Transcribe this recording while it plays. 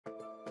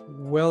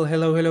Well,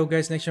 hello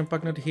guys,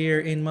 NextGenPaknot here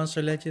in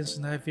Monster Legends,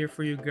 and I have here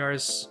for you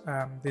guys,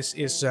 this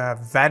is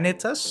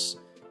Vanitus.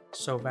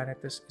 So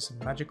Vanitus is a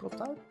magical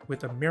type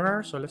with a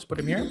mirror, so let's put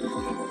him here.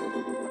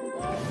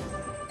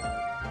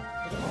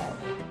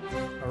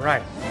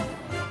 Alright,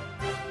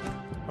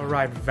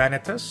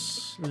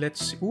 Vanitus.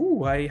 Let's see.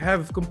 Ooh, I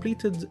have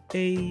completed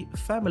a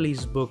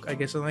family's book, I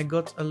guess, and I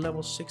got a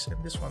level 6 in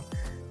this one.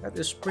 That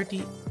is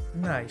pretty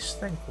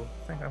nice. I'm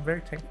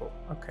very thankful.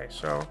 Okay,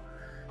 so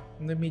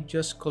let me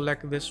just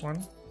collect this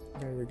one.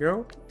 There you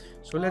go.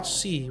 So let's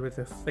see with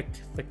the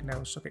thick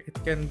nose. Okay, it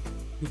can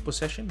do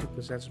possession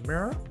because that's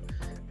mirror.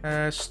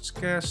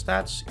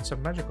 Stats, it's a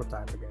magical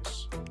type, I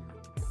guess.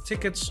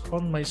 Tickets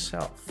on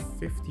myself,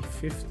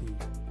 50-50.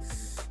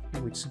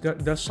 Ooh, it's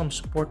does some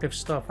supportive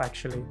stuff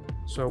actually.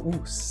 So,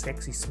 ooh,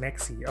 sexy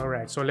smexy.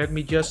 Alright, so let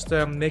me just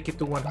make it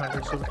to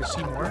 100 so we can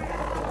see more.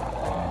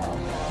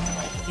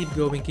 Keep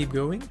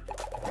going.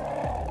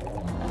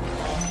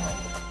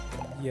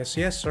 Yes,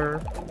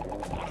 sir.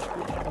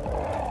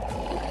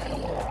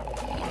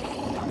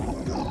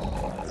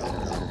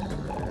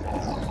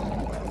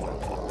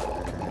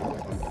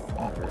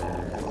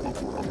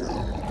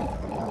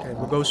 Okay,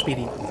 we'll go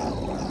speedy.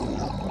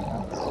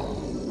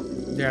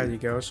 There you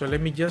go. So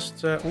let me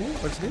just ooh,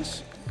 what's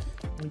this?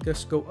 Let me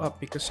just go up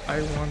because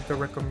I want the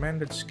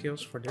recommended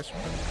skills for this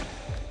one.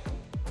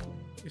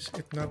 Is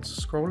it not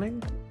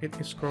scrolling? It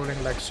is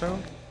scrolling like so.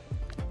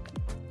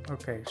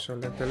 Okay, so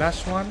let the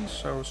last one.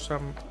 So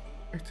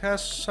it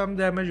has some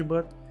damage,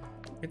 but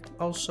it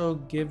also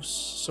gives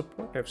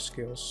supportive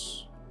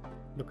skills.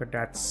 Look at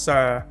that,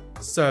 Sir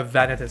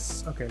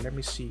Vanitus. Okay, let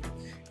me see.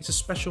 It's a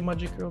special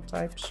magical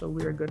type, so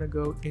we are gonna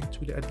go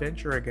into the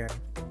adventure again.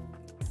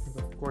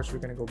 And of course, we're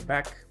gonna go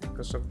back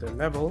because of the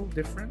level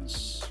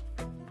difference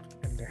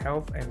and the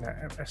health and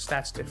the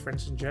stats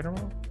difference in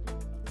general.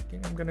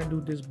 Okay, I'm gonna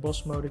do this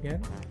boss mode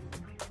again.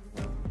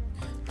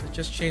 Let's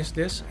just change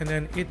this, and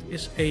then it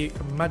is a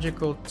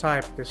magical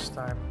type this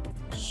time.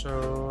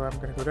 So I'm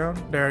gonna go down.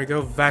 There you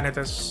go,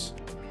 Vanitus.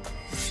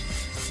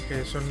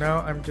 Okay, so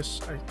now I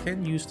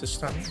can use the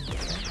stun.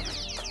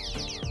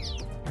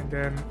 And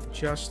then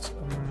just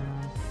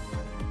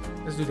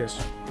let's do this.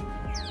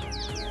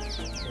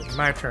 Okay,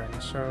 my turn.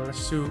 So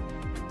let's do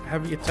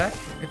heavy attack.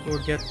 It will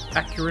get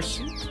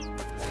accuracy.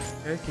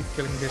 Okay, keep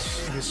killing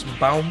this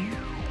baum.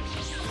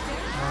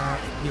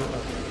 Heal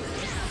up.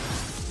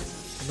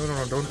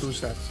 No, don't do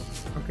that.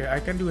 Okay, I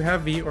can do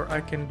heavy, or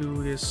I can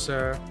do this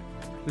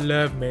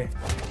love me,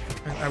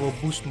 and I will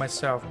boost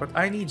myself, but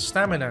I need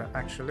stamina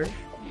actually.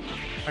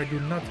 I do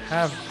not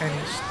have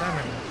any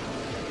stamina.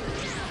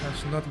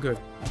 That's not good.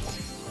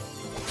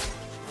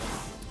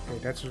 Okay,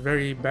 that's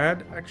very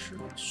bad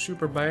actually,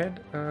 super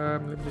bad.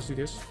 Let me just do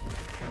this.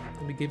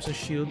 Let me give some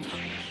shield.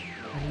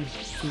 I need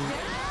to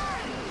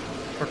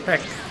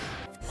protect.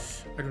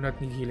 I do not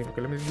need healing.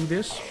 Okay, let me do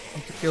this. I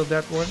need to kill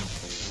that one.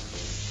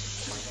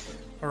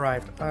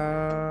 Alright,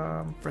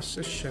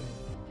 precision.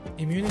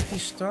 Immunity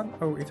stun.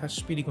 Oh, it has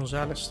Speedy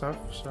Gonzalez stuff,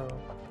 so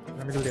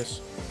let me do this.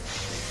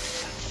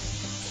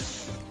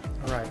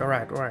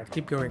 Alright,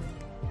 keep going.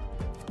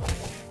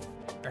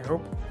 I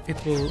hope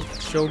it will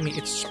show me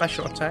its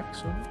special attack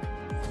soon.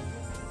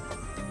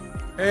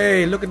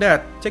 Hey, look at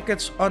that!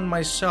 Tickets on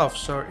myself,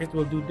 so it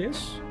will do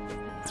this.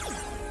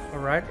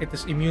 Alright, it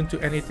is immune to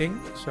anything,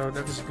 so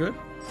that is good.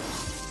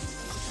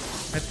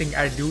 Anything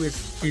I do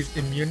is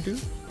immune to.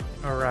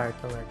 Alright,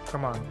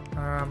 come on.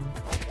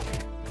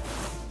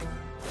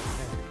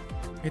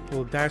 It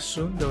will die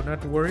soon, do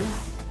not worry.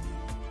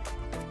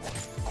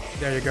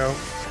 There you go.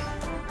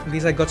 At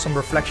least I got some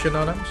reflection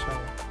on him, so...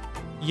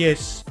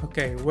 Yes,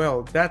 okay,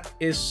 well, that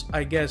is,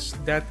 I guess,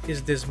 that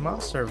is this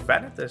monster,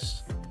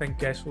 Vanitus.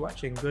 Thank you guys for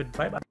watching.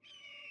 Goodbye.